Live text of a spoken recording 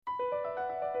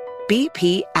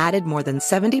BP added more than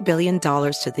 $70 billion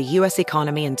to the U.S.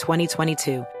 economy in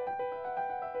 2022.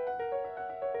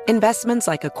 Investments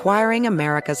like acquiring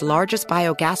America's largest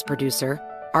biogas producer,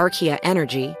 Archaea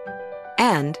Energy,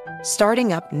 and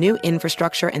starting up new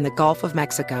infrastructure in the Gulf of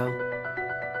Mexico.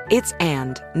 It's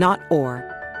and, not or.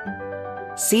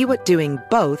 See what doing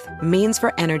both means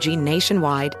for energy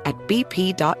nationwide at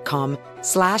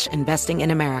bp.com/investing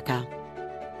in America.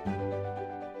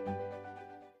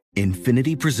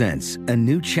 Infiniti presents a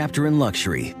new chapter in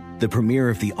luxury, the premiere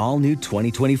of the all-new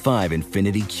 2025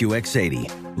 Infiniti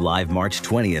QX80, live March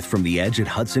 20th from the Edge at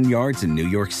Hudson Yards in New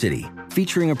York City,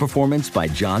 featuring a performance by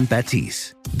Jon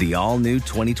Batiste. The all-new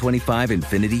 2025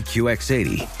 Infiniti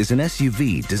QX80 is an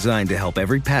SUV designed to help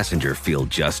every passenger feel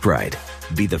just right.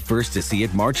 Be the first to see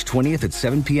it March 20th at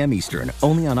 7 p.m. Eastern,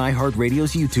 only on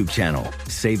iHeartRadio's YouTube channel.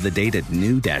 Save the date at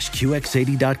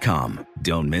new-QX80.com.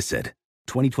 Don't miss it.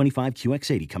 2025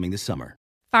 QX80 coming this summer.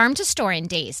 Farm to store in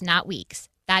days, not weeks.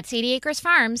 That's 80 Acres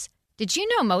Farms. Did you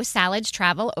know most salads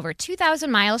travel over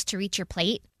 2,000 miles to reach your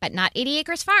plate? But not 80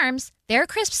 Acres Farms. Their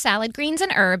crisp salad greens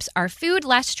and herbs are food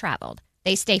less traveled.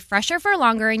 They stay fresher for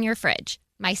longer in your fridge.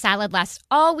 My salad lasts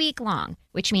all week long,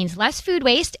 which means less food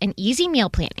waste and easy meal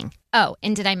planning. Oh,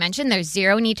 and did I mention there's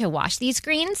zero need to wash these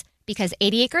greens? Because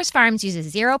 80 Acres Farms uses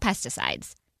zero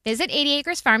pesticides. Visit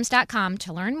 80acresfarms.com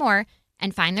to learn more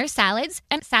and find their salads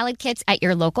and salad kits at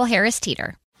your local Harris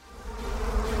Teeter.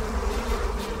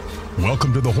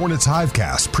 Welcome to the Hornets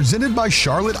Hivecast, presented by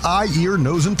Charlotte Eye, Ear,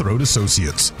 Nose, and Throat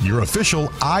Associates, your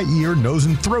official eye, ear, nose,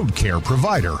 and throat care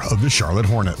provider of the Charlotte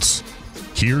Hornets.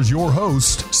 Here's your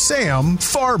host, Sam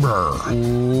Farber.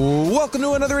 Welcome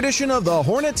to another edition of the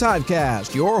Hornets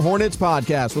Hivecast, your Hornets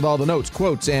podcast with all the notes,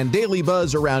 quotes, and daily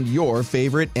buzz around your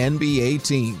favorite NBA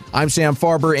team. I'm Sam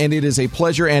Farber, and it is a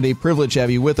pleasure and a privilege to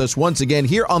have you with us once again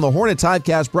here on the Hornets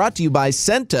Hivecast, brought to you by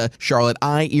Senta, Charlotte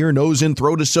Eye, Ear, Nose, and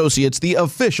Throat Associates, the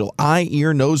official eye,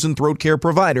 ear, nose, and throat care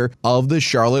provider of the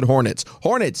Charlotte Hornets.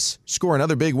 Hornets score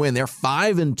another big win. They're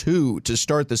 5-2 to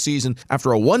start the season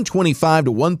after a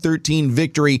 125-113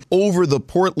 victory over the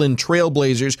Portland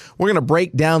Trailblazers. We're going to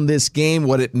break down this game,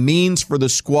 what it means for the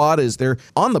squad as they're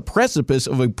on the precipice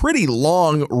of a pretty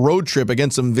long road trip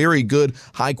against some very good,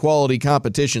 high-quality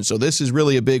competition. So this is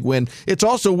really a big win. It's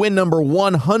also win number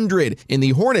 100 in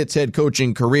the Hornets head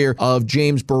coaching career of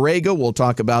James Borrego. We'll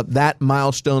talk about that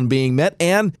milestone being met,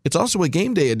 and it's also a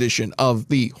game day edition of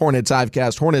the Hornets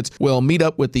Hivecast. Hornets will meet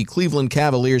up with the Cleveland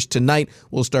Cavaliers tonight.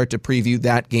 We'll start to preview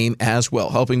that game as well.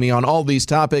 Helping me on all these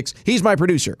topics, he's my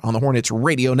producer on the Hornets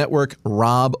Radio Network,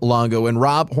 Rob Longo. And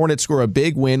Rob, Hornets score a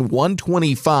big win,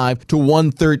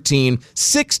 125-113.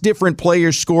 6 different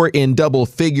players score in double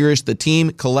figures. The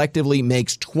team collectively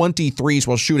makes 23s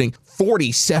while shooting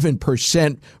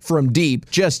 47% from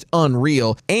deep. Just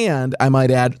unreal. And I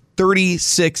might add,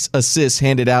 36 assists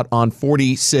handed out on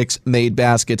 46 made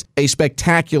baskets. A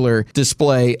spectacular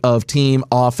display of team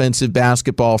offensive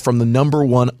basketball from the number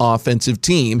one offensive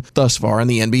team thus far in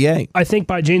the NBA. I think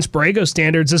by James Borrego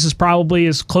standards, this is probably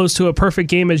as close to a perfect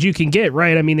game as you can get,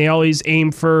 right? I mean, they always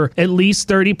aim for at least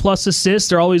 30-plus assists.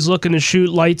 They're always looking to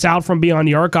shoot lights out from beyond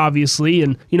the arc, obviously.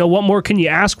 And, what more can you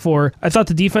ask for? I thought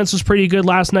the defense was pretty good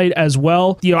last night as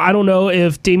well. I don't know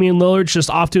if Damian Lillard's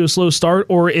just off to a slow start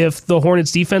or if the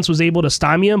Hornets defense was able to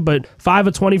stymie him, but 5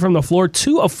 of 20 from the floor,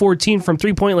 2 of 14 from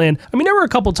three-point land. I mean, there were a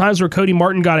couple times where Cody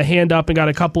Martin got a hand up and got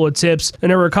a couple of tips, and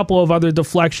there were a couple of other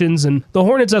deflections, and the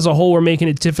Hornets as a whole were making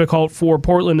it difficult for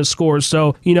Portland to score.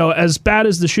 So, as bad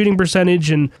as the shooting percentage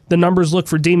and the numbers look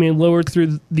for Damian Lillard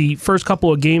through the first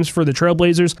couple of games for the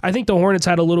Trailblazers, I think the Hornets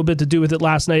had a little bit to do with it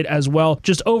last night as well.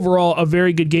 Just overall, a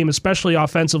very good game, especially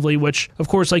offensively, which, of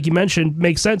course, like you mentioned,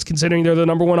 makes sense considering they're the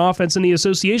number one offense in the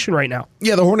association right now.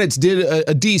 Yeah, the Hornets did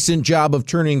a decent job of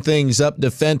turning things up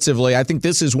defensively. I think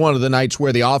this is one of the nights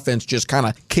where the offense just kind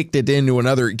of kicked it into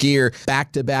another gear.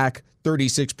 Back-to-back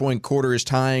 36-point quarters,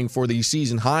 tying for the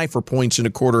season high for points in a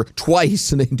quarter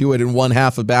twice, and they do it in one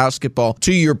half of basketball.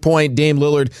 To your point, Dame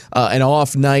Lillard, an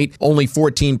off night, only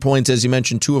 14 points, as you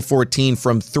mentioned, 2 of 14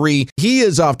 from 3. He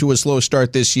is off to a slow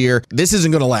start this year. This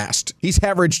isn't going to last. He's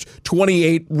averaged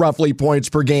 28 roughly points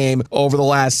per game over the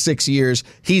last 6 years.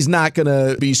 He's not going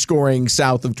to be scoring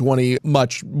south of 20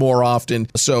 much more often,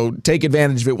 so take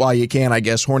advantage of it while you can, I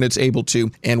guess. Hornets able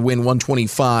to and win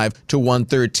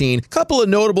 125-113. Couple of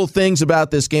notable things things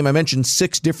about this game. I mentioned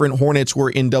 6 different Hornets were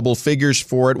in double figures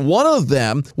for it. One of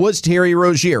them was Terry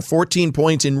Rozier, 14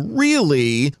 points in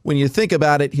really, when you think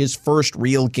about it, his first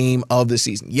real game of the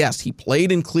season. Yes, he played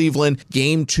in Cleveland,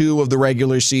 game 2 of the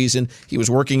regular season. He was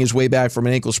working his way back from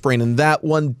an ankle sprain, and that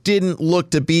one didn't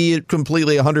look to be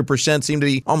completely 100%, seemed to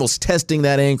be almost testing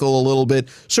that ankle a little bit.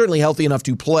 Certainly healthy enough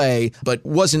to play, but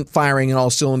wasn't firing in all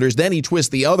cylinders. Then he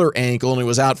twisted the other ankle, and he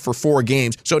was out for 4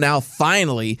 games. So now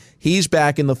finally, he's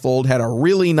back in the fold, had a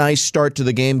really nice start to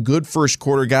the game, good first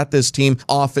quarter, got this team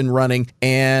off and running,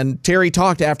 and Terry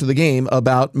talked after the game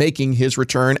about making his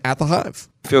return at the Hive.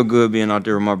 Feel good being out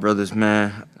there with my brothers,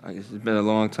 man. I guess it's been a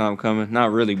long time coming.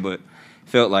 Not really, but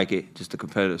felt like it, just the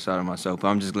competitive side of myself. But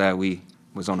I'm just glad we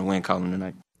was on the win column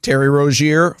tonight. Terry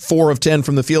Rozier, 4 of 10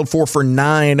 from the field, 4 for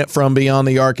 9 from beyond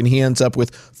the arc, and he ends up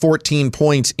with 14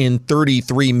 points in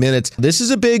 33 minutes. This is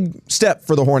a big step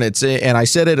for the Hornets, and I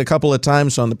said it a couple of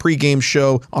times on the pregame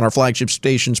show on our flagship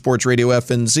station, Sports Radio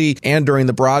FNZ, and during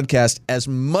the broadcast. As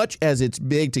much as it's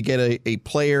big to get a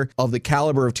player of the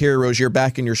caliber of Terry Rozier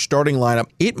back in your starting lineup,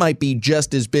 it might be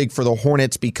just as big for the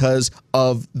Hornets because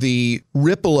of the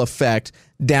ripple effect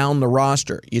down the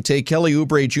roster. You take Kelly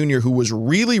Oubre Jr., who was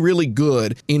really, really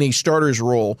good in a starter's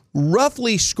role,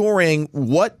 roughly scoring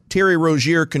what Terry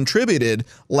Rozier contributed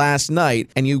last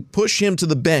night, and you push him to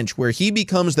the bench where he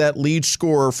becomes that lead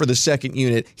scorer for the second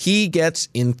unit. He gets,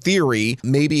 in theory,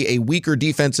 maybe a weaker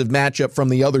defensive matchup from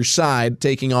the other side,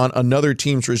 taking on another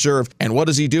team's reserve. And what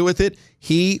does he do with it?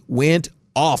 He went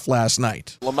off last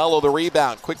night. LaMelo the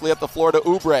rebound, quickly up the floor to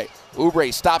Oubre.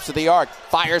 Oubre stops at the arc,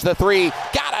 fires the 3,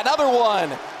 got another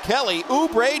one. Kelly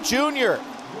Oubre Jr.,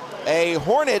 a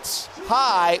Hornets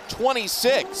high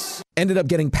 26. Ended up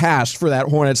getting passed for that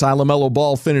Hornets high. LaMelo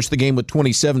Ball finished the game with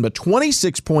 27, but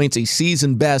 26 points, a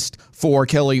season best for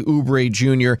Kelly Oubre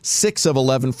Jr., 6 of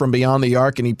 11 from beyond the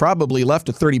arc, and he probably left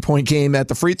a 30-point game at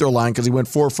the free throw line because he went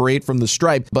 4 for 8 from the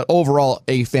stripe. But overall,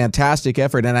 a fantastic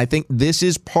effort, and I think this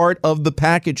is part of the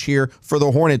package here for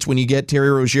the Hornets when you get Terry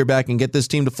Rozier back and get this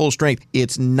team to full strength.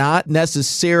 It's not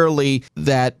necessarily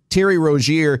that Terry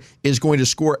Rozier is going to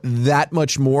score that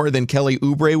much more than Kelly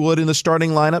Oubre would in the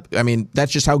starting lineup. I mean,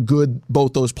 that's just how good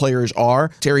both those players are.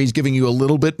 Terry's giving you a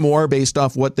little bit more based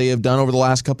off what they have done over the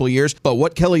last couple of years, but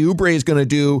what Kelly Oubre is going to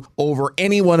do over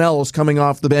anyone else coming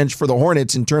off the bench for the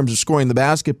Hornets in terms of scoring the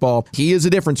basketball, he is a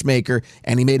difference maker,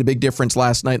 and he made a big difference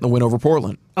last night in the win over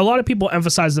Portland. A lot of people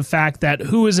emphasize the fact that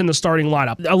who is in the starting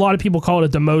lineup. A lot of people call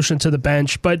it a demotion to the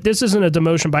bench, but this isn't a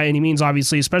demotion by any means,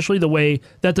 obviously, especially the way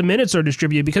that the minutes are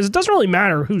distributed, because it doesn't really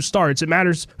matter who starts. It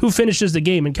matters who finishes the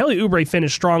game, and Kelly Oubre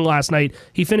finished strong last night.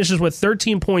 He finishes with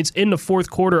 13 points in the fourth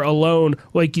quarter alone,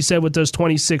 like you said, with those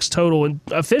 26 total, and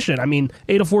efficient. I mean,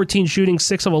 8 of 14 shooting,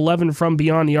 6 of 11 from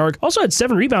beyond the arc. Also had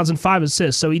 7 rebounds and 5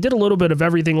 assists, so he did a little bit of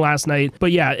everything last night.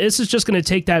 But yeah, this is just going to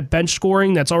take that bench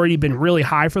scoring that's already been really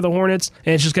high for the Hornets,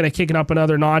 and it's just going to kick it up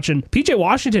another notch. And PJ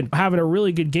Washington having a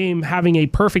really good game, having a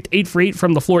perfect 8 for 8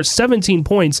 from the floor, 17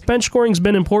 points. Bench scoring's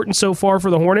been important so far for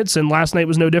the Hornets, and last night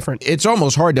was no different. It's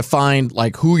almost hard to find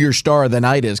like who your star of the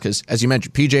night is, because as you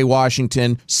mentioned, PJ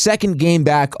Washington, second game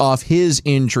back off his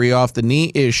injury, off the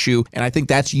knee issue, and I think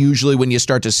that's usually when you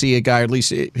start to see a guy, at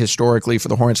least historically for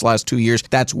the Hornets last 2 years,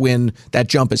 that's when that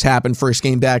jump has happened. First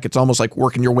game back, it's almost like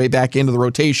working your way back into the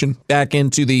rotation, back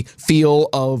into the feel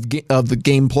of the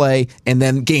gameplay, and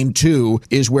then game 2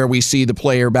 is where we see the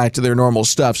player back to their normal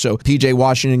stuff. So PJ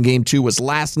Washington game 2 was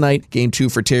last night. Game 2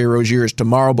 for Terry Rozier is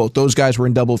tomorrow. Both those guys were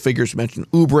in double figures. We mentioned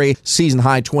Oubre, season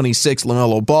high 26.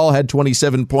 LaMelo Ball had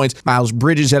 27 points. Miles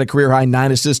Bridges had a career high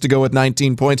 9 assists to go with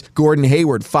 19 points. Gordon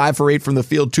Hayward, 5 for 8 from the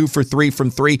field, 2 for 3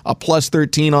 from 3, a plus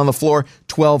 13 on the floor,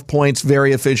 12 points.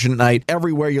 Very efficient night.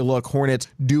 Everywhere you look, Hornets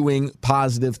doing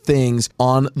positive things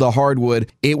on the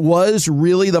hardwood. It was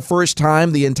really the first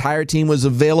time the entire team was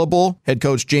available. Head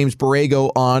coach James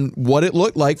Borrego on what it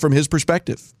looked like from his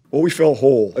perspective. Well, we felt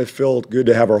whole. It felt good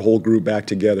to have our whole group back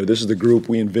together. This is the group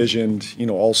we envisioned,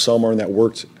 all summer, and that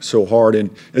worked so hard. And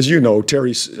as you know,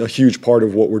 Terry's a huge part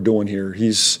of what we're doing here.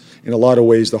 He's, in a lot of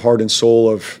ways, the heart and soul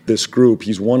of this group.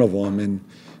 He's one of them. And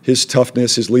his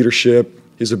toughness, his leadership,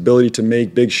 his ability to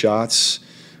make big shots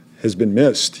has been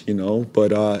missed,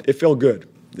 But it felt good.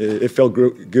 It felt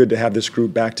good to have this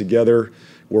group back together.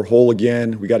 We're whole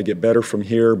again. We got to get better from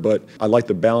here, but I like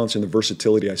the balance and the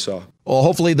versatility I saw. Well,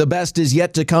 hopefully the best is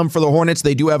yet to come for the Hornets.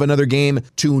 They do have another game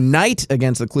tonight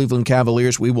against the Cleveland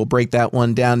Cavaliers. We will break that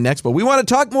one down next, but we want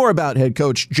to talk more about head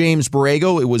coach James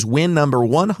Borrego. It was win number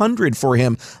 100 for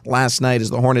him last night as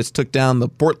the Hornets took down the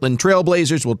Portland Trail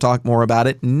Blazers. We'll talk more about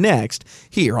it next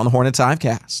here on the Hornets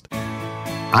Hivecast.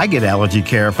 I get allergy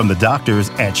care from the doctors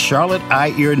at Charlotte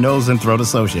Eye, Ear, Nose, and Throat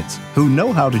Associates, who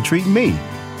know how to treat me.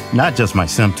 not just my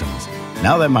symptoms.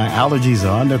 Now that my allergies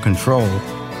are under control,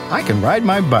 I can ride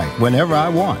my bike whenever I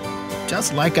want,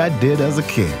 just like I did as a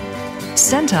kid.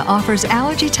 Senta offers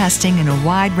allergy testing and a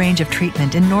wide range of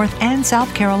treatment in North and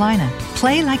South Carolina.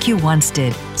 Play like you once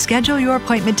did. Schedule your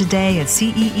appointment today at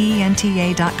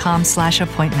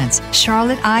ceenta.com/appointments.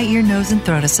 Charlotte Eye, Ear, Nose, and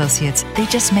Throat Associates. They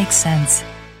just make sense.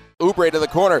 Oubre to the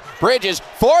corner. Bridges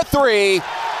for three.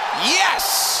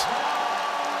 Yes!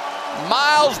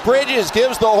 Miles Bridges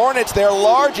gives the Hornets their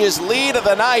largest lead of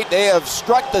the night. They have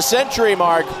struck the century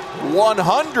mark,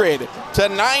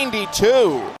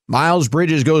 100-92. Miles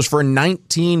Bridges goes for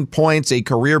 19 points, a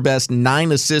career-best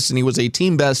 9 assists, and he was a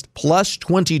team-best plus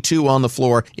 22 on the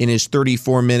floor in his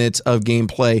 34 minutes of game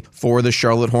play for the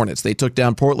Charlotte Hornets. They took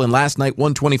down Portland last night,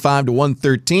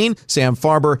 125-113. Sam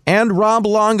Farber and Rob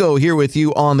Longo here with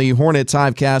you on the Hornets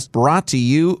Hivecast, brought to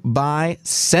you by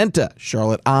Senta,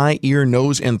 Charlotte Eye, Ear,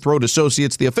 Nose, and Throat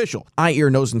Associates, the official eye, ear,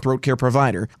 nose, and throat care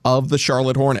provider of the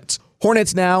Charlotte Hornets.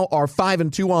 Hornets now are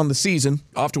 5-2 on the season,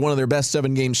 off to one of their best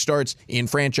 7-game starts in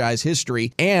franchise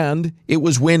history, and it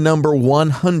was win number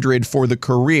 100 for the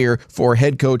career for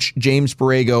head coach James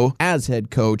Borrego as head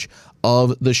coach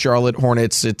of the Charlotte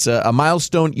Hornets. It's a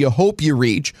milestone you hope you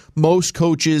reach. Most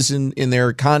coaches in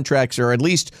their contracts are at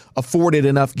least afforded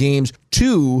enough games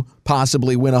to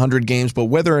possibly win 100 games, but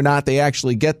whether or not they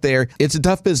actually get there, it's a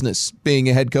tough business being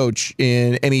a head coach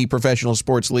in any professional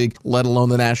sports league, let alone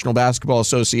the National Basketball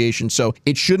Association. So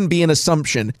it shouldn't be an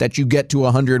assumption that you get to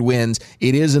 100 wins.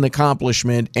 It is an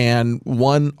accomplishment, and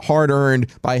one hard-earned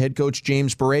by head coach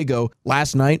James Borrego.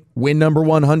 Last night, win number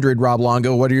 100, Rob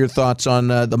Longo. What are your thoughts on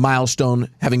the milestone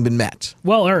having been met?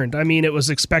 Well earned. I mean, it was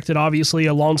expected, obviously,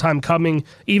 a long time coming,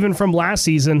 even from last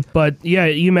season. But yeah,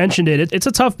 you mentioned it. It's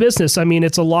a tough business. I mean,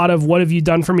 it's a lot of what have you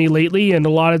done for me lately? And a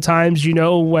lot of times,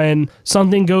 when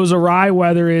something goes awry,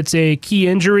 whether it's a key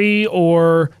injury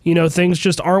or, things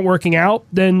just aren't working out,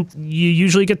 then you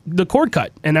usually get the cord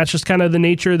cut. And that's just kind of the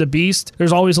nature of the beast.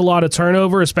 There's always a lot of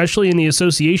turnover, especially in the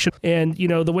association. And,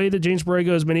 the way that James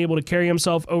Borrego has been able to carry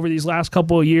himself over these last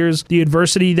couple of years, the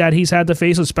adversity that he's had to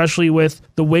face, especially with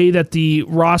the way that the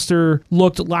roster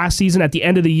looked last season at the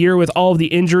end of the year with all of the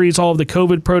injuries, all of the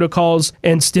COVID protocols,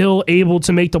 and still able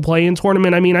to make the play-in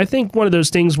tournament. I mean, I think one of those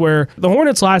things where the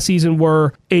Hornets last season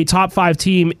were a top 5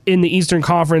 team in the Eastern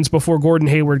Conference before Gordon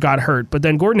Hayward got hurt. But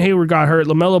then Gordon Hayward got hurt,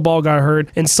 LaMelo Ball got hurt,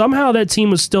 and somehow that team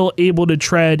was still able to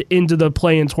tread into the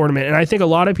play-in tournament. And I think a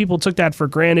lot of people took that for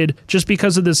granted just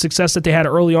because of the success that they had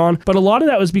early on. But a lot of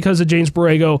that was because of James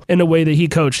Borrego and the way that he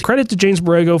coached. Credit to James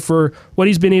Borrego for what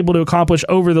he's been able to accomplish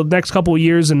over the next couple of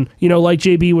years. And, like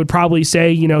JB would probably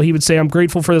say, he would say, I'm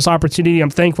grateful for this opportunity. I'm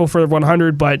thankful for the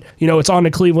 100, but, it's on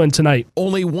to Cleveland tonight.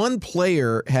 Only one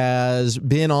player has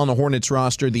been on the Hornets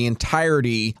roster the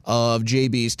entirety of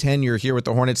JB's tenure here with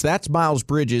the Hornets. That's Miles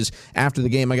Bridges. After the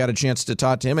game, I got a chance to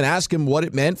talk to him and ask him what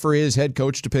it meant for his head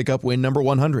coach to pick up win number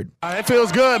 100. It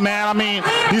feels good, man. I mean,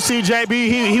 you see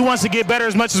JB, he wants to get better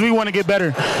as much as we want to get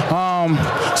better.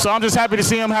 So I'm just happy to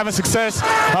see him having success.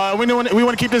 We want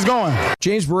to keep this going.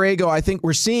 James Borrego, I think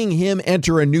we're seeing him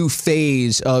enter a new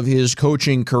phase of his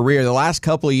coaching career. The last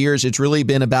couple of years, it's really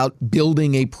been about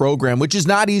building a program, which is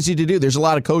not easy to do. There's a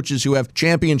lot of coaches who have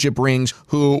championship rings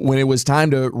who, when it was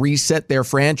time to reset their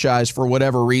franchise for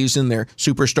whatever reason, their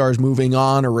superstars moving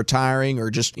on or retiring or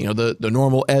just, the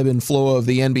normal ebb and flow of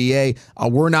the NBA,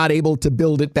 we're not able to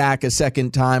build it back a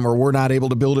second time, or we're not able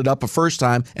to build it up a first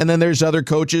time. And then there's other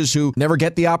coaches who never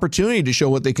get the opportunity to show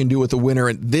what they can do with a winner.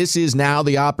 And this is now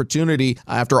the opportunity,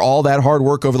 after all that hard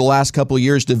work over the last couple of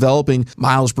years, developing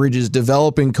Miles Bridges,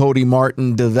 developing Cody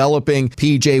Martin, developing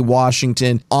PJ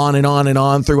Washington, on and on and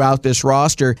on throughout this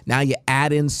roster. Now you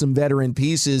add in some veteran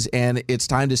pieces, and it's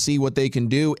time to see what they can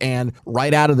do. And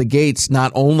right out of the gates,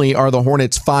 not only are the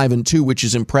Hornets 5-2, which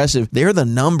is impressive, they're the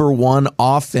number 1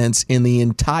 offense in the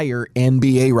entire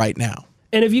NBA right now.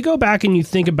 And if you go back and you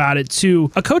think about it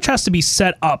too, a coach has to be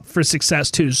set up for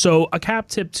success too. So a cap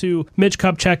tip to Mitch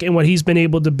Kupchak and what he's been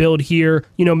able to build here,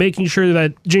 making sure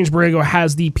that James Borrego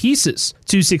has the pieces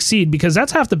to succeed, because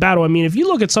that's half the battle. I mean, if you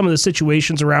look at some of the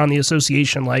situations around the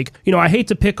association, like, I hate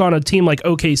to pick on a team like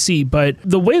OKC, but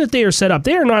the way that they are set up,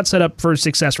 they are not set up for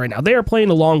success right now. They are playing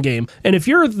the long game. And if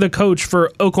you're the coach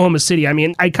for Oklahoma City, I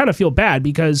mean, I kind of feel bad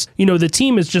because, the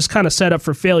team is just kind of set up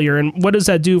for failure. And what does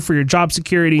that do for your job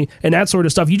security and that sort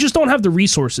of stuff? You just don't have the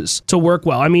resources to work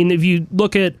well. I mean, if you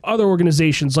look at other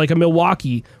organizations like a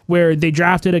Milwaukee, where they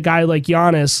drafted a guy like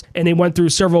Giannis and they went through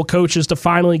several coaches to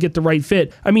finally get the right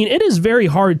fit. I mean, it is very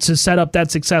hard to set up that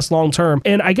success long term.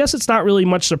 And I guess it's not really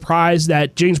much surprise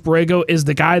that James Borrego is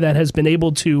the guy that has been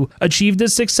able to achieve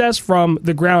this success from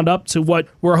the ground up to what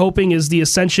we're hoping is the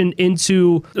ascension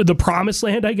into the promised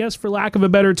land, I guess, for lack of a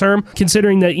better term,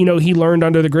 considering that, he learned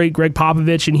under the great Greg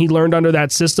Popovich and he learned under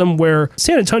that system where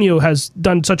San Antonio has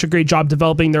done such a great job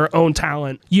developing their own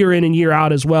talent year in and year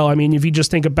out as well. I mean, if you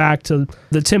just think back to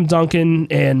the Tim Duncan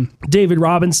and David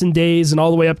Robinson days and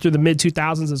all the way up to the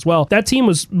mid-2000s as well, that team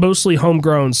was mostly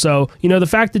homegrown. So, the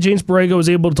fact that James Borrego was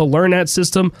able to learn that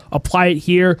system, apply it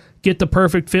here, get the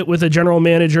perfect fit with a general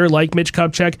manager like Mitch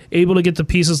Kupchak, able to get the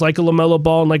pieces like a LaMelo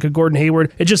Ball and like a Gordon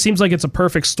Hayward. It just seems like it's a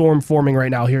perfect storm forming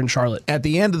right now here in Charlotte. At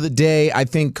the end of the day, I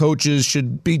think coaches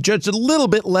should be judged a little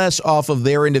bit less off of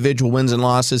their individual wins and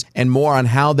losses and more on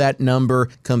how that number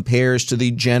compares to the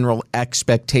general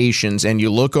expectations. And you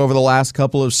look over the last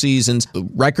couple of seasons, the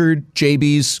record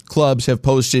JB's clubs have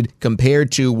posted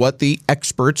compared to what the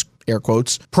experts, air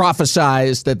quotes,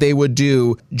 prophesized that they would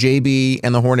do. JB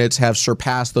and the Hornets have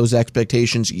surpassed those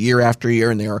expectations year after year,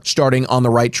 and they are starting on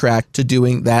the right track to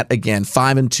doing that again.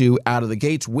 5-2 out of the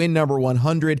gates, win number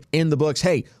 100 in the books.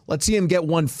 Hey, let's see him get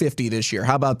 150 this year.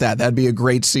 How about that? That'd be a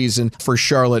great season for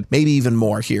Charlotte, maybe even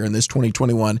more here in this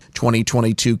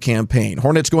 2021-2022 campaign.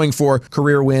 Hornets going for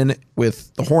career win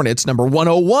with the Hornets, number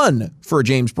 101 for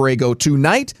James Borrego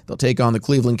tonight. They'll take on the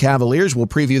Cleveland Cavaliers. We'll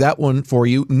preview that one for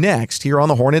you next here on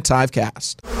the Hornets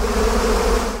Hivecast.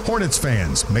 Hornets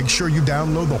fans, make sure you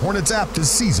download the Hornets app this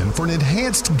season for an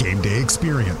enhanced game day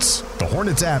experience. The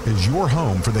Hornets app is your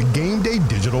home for the game day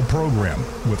digital program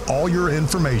with all your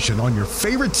information on your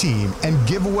favorite team and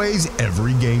giveaways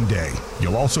every game day.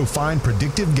 You'll also find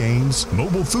predictive games,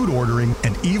 mobile food ordering,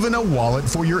 and even a wallet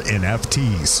for your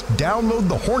NFTs. Download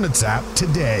the Hornets app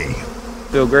today.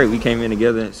 Feel great. We came in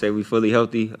together and say we fully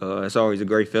healthy. It's always a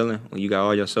great feeling when you got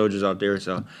all your soldiers out there.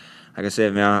 So, like I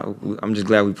said, man, I'm just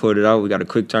glad we pulled it out. We got a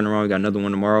quick turnaround. We got another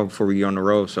one tomorrow before we get on the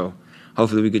road. So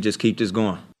hopefully we could just keep this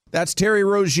going. That's Terry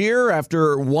Rozier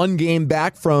after one game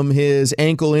back from his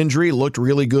ankle injury. Looked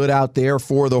really good out there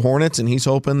for the Hornets, and he's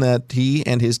hoping that he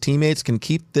and his teammates can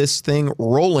keep this thing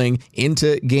rolling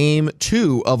into Game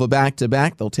 2 of a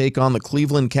back-to-back. They'll take on the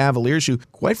Cleveland Cavaliers, who,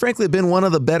 quite frankly, have been one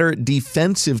of the better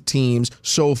defensive teams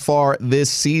so far this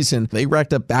season. They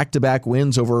racked up back-to-back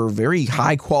wins over very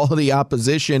high-quality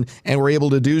opposition and were able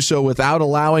to do so without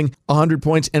allowing 100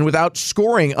 points and without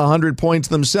scoring 100 points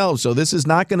themselves. So this is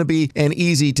not going to be an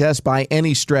easy test by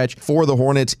any stretch for the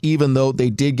Hornets, even though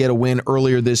they did get a win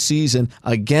earlier this season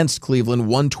against Cleveland,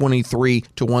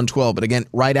 123-112. But again,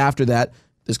 right after that,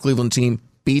 this Cleveland team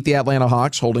beat the Atlanta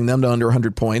Hawks, holding them to under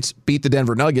 100 points, beat the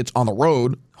Denver Nuggets on the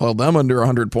road, held them under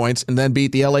 100 points, and then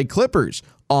beat the LA Clippers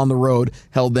on the road,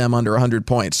 held them under 100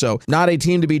 points. So not a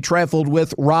team to be trifled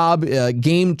with. Rob,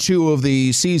 Game 2 of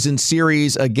the season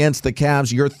series against the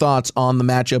Cavs. Your thoughts on the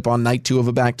matchup on night 2 of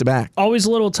a back-to-back? Always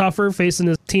a little tougher facing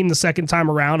the team the second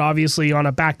time around. Obviously, on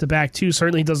a back-to-back too,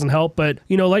 certainly doesn't help. But,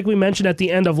 like we mentioned at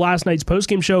the end of last night's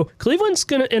postgame show, Cleveland's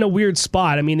in a weird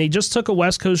spot. I mean, they just took a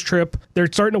West Coast trip. They're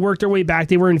starting to work their way back.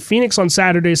 They were in Phoenix on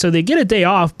Saturday, so they get a day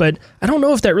off, but I don't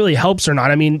know if that really helps or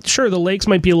not. I mean, sure, the lakes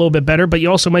might be a little bit better, but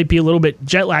you also might be a little bit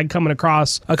jet lag coming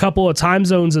across a couple of time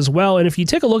zones as well. And if you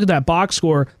take a look at that box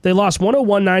score, they lost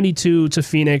 101-92 to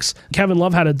Phoenix. Kevin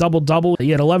Love had a double-double.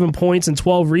 He had 11 points and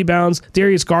 12 rebounds.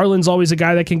 Darius Garland's always a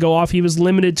guy that can go off. He was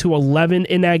limited to 11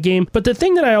 in that game. But the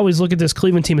thing that I always look at this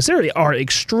Cleveland team is they are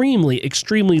extremely,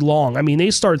 extremely long. I mean,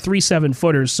 they start 3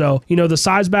 7-footers. So, the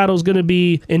size battle is going to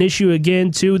be an issue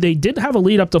again, too. They did have a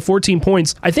lead up to 14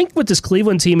 points. I think with this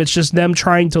Cleveland team, it's just them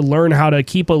trying to learn how to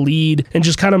keep a lead and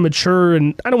just kind of mature.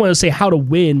 And I don't want to say how to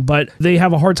win, but they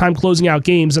have a hard time closing out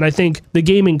games. And I think the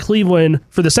game in Cleveland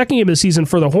for the second game of the season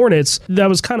for the Hornets, that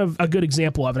was kind of a good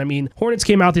example of it. I mean, Hornets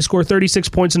came out, they scored 36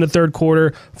 points in the third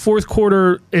quarter. Fourth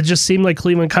quarter, it just seemed like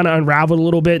Cleveland kind of unraveled a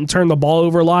little bit and turned the ball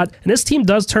over a lot. And this team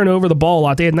does turn over the ball a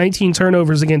lot. They had 19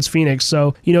 turnovers against Phoenix.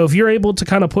 So, if you're able to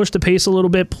kind of push the pace a little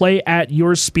bit, play at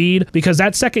your speed, because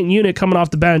that second unit coming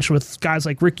off the bench with guys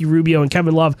like Ricky Rubio and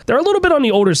Kevin Love, they're a little bit on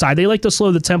the older side. They like to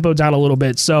slow the tempo down a little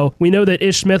bit. So we know that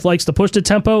Ish Smith likes to push the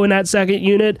tempo in that second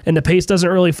unit, and the pace doesn't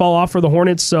really fall off for the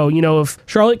Hornets. So, if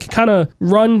Charlotte can kind of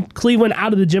run Cleveland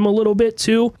out of the gym a little bit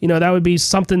too, that would be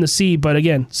something to see. But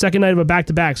again, second night of a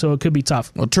back-to-back, so it could be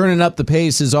tough. Well, turning up the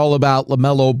pace is all about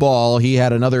LaMelo Ball. He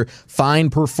had another fine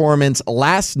performance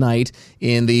last night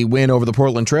in the win over the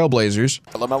Portland Trailblazers.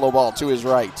 LaMelo Ball to his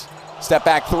right. Step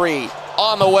back 3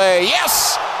 on the way.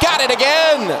 Yes! Got it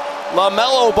again!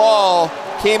 LaMelo Ball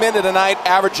came into tonight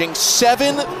averaging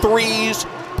 7 threes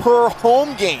per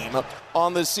home game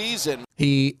on the season.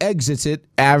 He exits it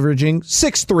averaging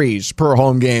 6 threes per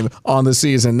home game on the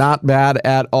season. Not bad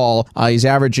at all. He's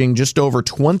averaging just over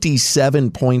 27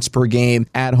 points per game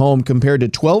at home compared to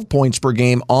 12 points per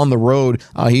game on the road.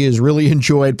 He has really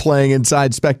enjoyed playing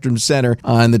inside Spectrum Center.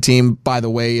 And the team, by the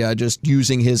way, just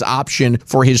using his option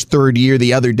for his third year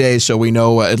the other day, so we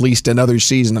know at least another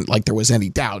season, like there was any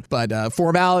doubt. But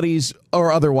formalities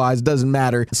or otherwise, doesn't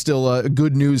matter. Still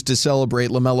good news to celebrate.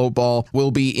 LaMelo Ball will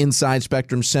be inside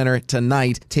Spectrum Center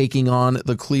tonight, taking on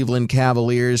the Cleveland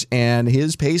Cavaliers, and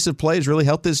his pace of play has really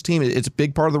helped this team. It's a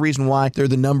big part of the reason why they're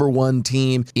the number one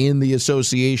team in the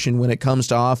association when it comes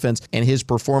to offense, and his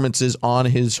performances on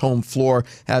his home floor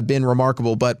have been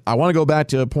remarkable. But I want to go back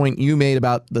to a point you made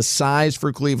about the size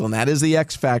for Cleveland. That is the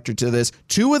X factor to this.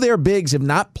 2 of their bigs have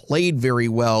not played very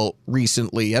well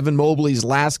recently. Evan Mobley's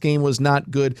last game was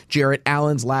not good. Jarrett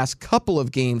Allen's last couple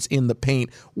of games in the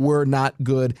paint were not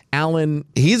good. Allen,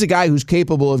 he's a guy who's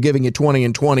capable of giving you 20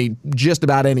 and 20 just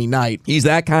about any night. He's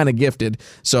that kind of gifted.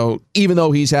 So even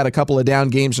though he's had a couple of down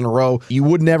games in a row, you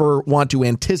would never want to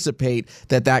anticipate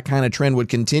that kind of trend would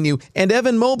continue. And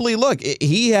Evan Mobley, look,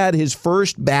 he had his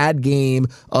first bad game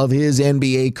of his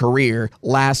NBA career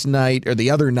last night or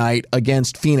the other night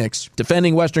against Phoenix,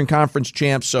 defending Western Conference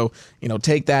champs. So,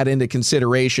 take that into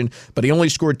consideration. But he only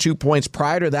scored 2 points.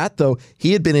 Prior to that, though,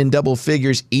 he had been in double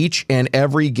figures each and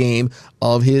every game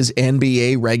of his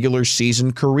NBA regular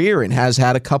season career and has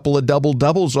had a couple of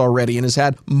double-doubles already and has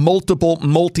had multiple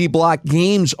multi-block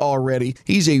games already.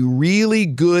 He's a really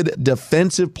good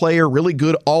defensive player, really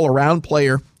good all-around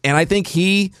player, and I think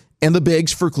he and the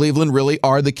bigs for Cleveland really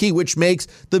are the key, which makes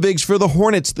the bigs for the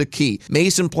Hornets the key.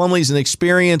 Mason Plumlee's an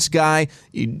experienced guy.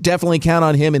 You definitely count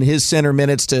on him in his center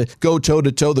minutes to go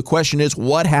toe-to-toe. The question is,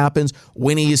 what happens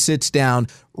when he sits down?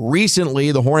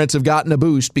 Recently, the Hornets have gotten a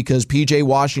boost because P.J.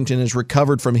 Washington has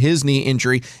recovered from his knee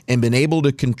injury and been able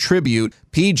to contribute.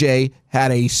 P.J.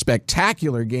 had a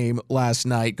spectacular game last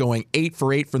night, going 8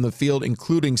 for 8 from the field,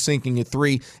 including sinking a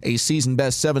 3, a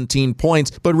season-best 17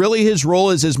 points. But really, his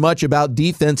role is as much about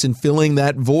defense and filling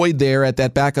that void there at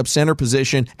that backup center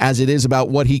position as it is about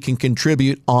what he can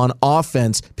contribute on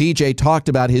offense. P.J. talked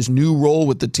about his new role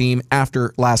with the team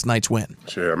after last night's win.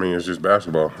 Sure, it's just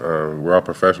basketball. We're all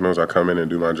professionals. I come in and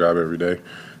do my job every day,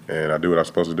 and I do what I'm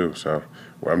supposed to do. So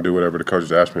I'm doing whatever the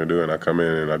coaches ask me to do, and I come in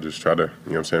and I just try to,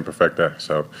 perfect that.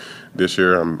 So this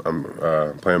year I'm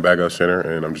playing backup center,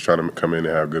 and I'm just trying to come in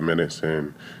and have good minutes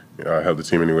and help the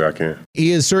team any way I can.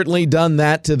 He has certainly done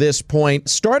that to this point.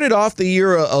 Started off the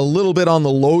year a little bit on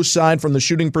the low side from the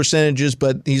shooting percentages,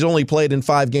 but he's only played in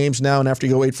 5 games now, and after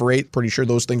you go 8 for 8, pretty sure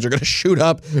those things are going to shoot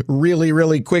up really,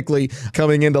 really quickly.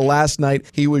 Coming into last night,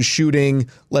 he was shooting,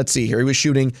 he was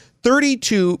shooting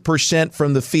 32%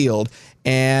 from the field,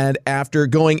 and after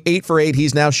going 8 for 8,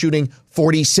 he's now shooting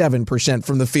 47%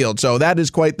 from the field. So that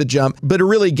is quite the jump, but a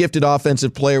really gifted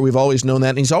offensive player. We've always known that.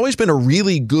 And he's always been a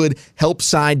really good help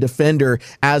side defender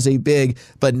as a big,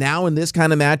 but now in this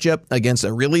kind of matchup against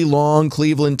a really long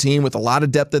Cleveland team with a lot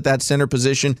of depth at that center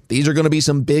position, these are going to be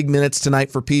some big minutes tonight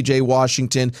for P.J.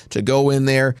 Washington to go in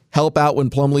there, help out when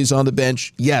Plumlee's on the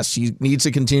bench. Yes, he needs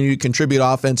to continue to contribute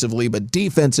offensively, but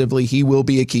defensively, he will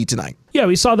be a key tonight. Yeah,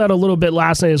 we saw that a little bit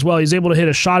last night as well. He's able to hit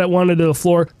a shot at one end of the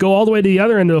floor, go all the way to the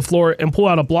other end of the floor, and pull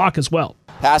out a block as well.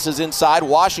 Passes inside.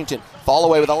 Washington. Fall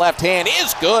away with the left hand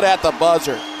is good at the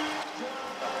buzzer.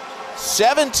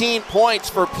 17 points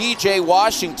for P.J.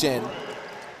 Washington,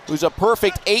 who's a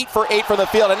perfect 8 for 8 from the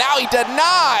field. And now he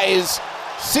denies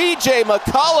C.J.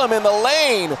 McCollum in the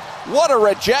lane. What a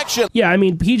rejection. Yeah,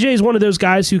 PJ is one of those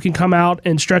guys who can come out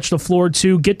and stretch the floor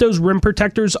too, get those rim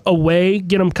protectors away,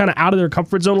 get them kind of out of their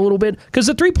comfort zone a little bit, because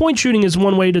the three-point shooting is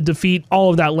one way to defeat all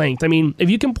of that length.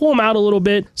 If you can pull them out a little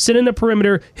bit, sit in the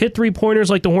perimeter, hit three-pointers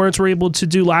like the Hornets were able to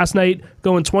do last night,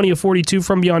 going 20 of 42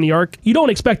 from beyond the arc, you don't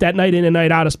expect that night in and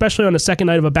night out, especially on the second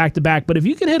night of a back-to-back. But if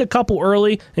you can hit a couple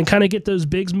early and kind of get those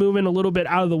bigs moving a little bit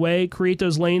out of the way, create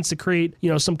those lanes to create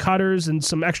some cutters and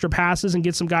some extra passes and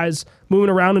get some guys moving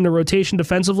around in the rotation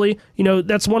defensively,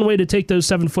 that's one way to take those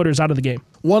 7-footers out of the game.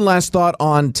 One last thought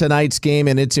on tonight's game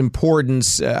and its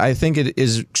importance. I think it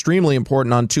is extremely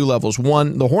important on 2 levels.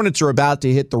 One, the Hornets are about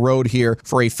to hit the road here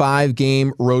for a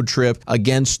 5-game road trip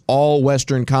against all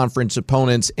Western Conference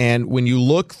opponents. And when you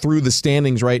look through the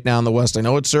standings right now in the West, I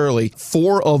know it's early,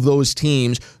 4 of those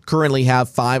teams currently have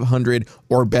 500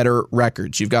 or better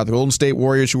records. You've got the Golden State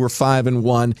Warriors, who are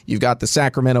 5-1. You've got the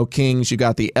Sacramento Kings. You've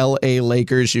got the LA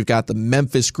Lakers. You've got the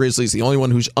Memphis Grizzlies. The only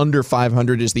one who's under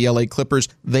 500 is the LA Clippers.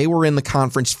 They were in the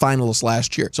conference finals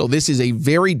last year. So this is a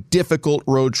very difficult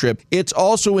road trip. It's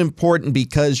also important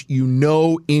because you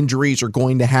know injuries are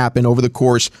going to happen over the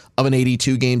course of an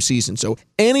 82-game season. So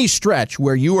any stretch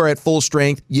where you are at full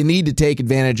strength, you need to take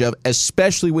advantage of,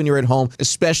 especially when you're at home,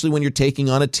 especially when you're taking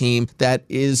on a team that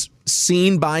is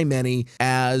seen by many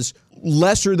as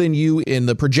lesser than you in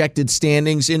the projected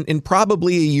standings and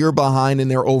probably a year behind in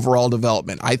their overall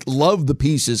development. I love the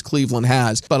pieces Cleveland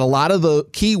has, but a lot of the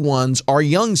key ones are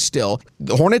young still.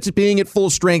 The Hornets being at full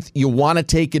strength, you want to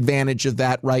take advantage of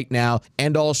that right now,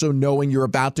 and also knowing you're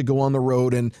about to go on the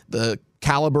road and the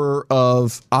caliber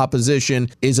of opposition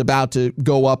is about to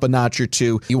go up a notch or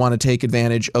two. You want to take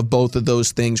advantage of both of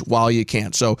those things while you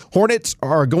can. So Hornets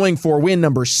are going for win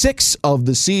number 6 of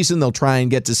the season. They'll try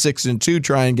and get to 6-2,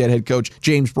 try and get head coach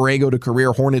James Borrego to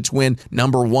career Hornets win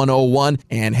number 101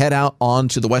 and head out on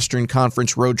to the Western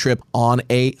Conference road trip on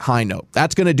a high note.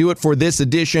 That's going to do it for this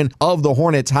edition of the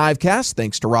Hornets Hivecast.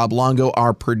 Thanks to Rob Longo,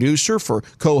 our producer, for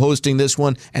co-hosting this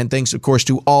one. And thanks, of course,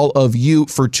 to all of you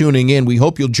for tuning in. We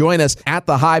hope you'll join us at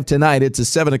the Hive tonight. It's a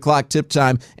 7 o'clock tip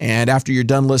time. And after you're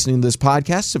done listening to this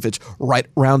podcast, if it's right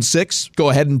around 6, go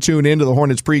ahead and tune in to the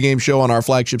Hornets pregame show on our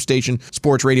flagship station,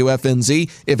 Sports Radio FNZ.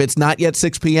 If it's not yet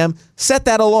 6 p.m., set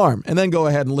that alarm and then go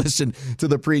ahead and listen to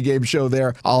the pregame show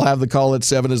there. I'll have the call at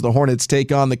 7 as the Hornets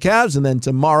take on the Cavs. And then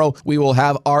tomorrow we will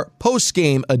have our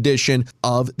postgame edition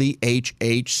of the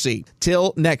HHC.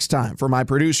 Till next time, for my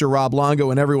producer, Rob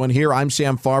Longo, and everyone here, I'm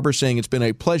Sam Farber saying it's been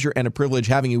a pleasure and a privilege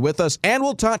having you with us. And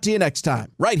we'll talk to you next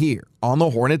time, right here on the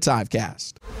Hornets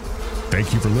Hivecast.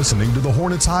 Thank you for listening to the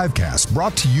Hornets Hivecast,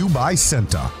 brought to you by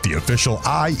Senta, the official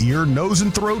eye, ear, nose,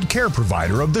 and throat care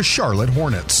provider of the Charlotte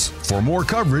Hornets. For more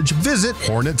coverage, visit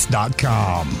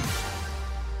Hornets.com.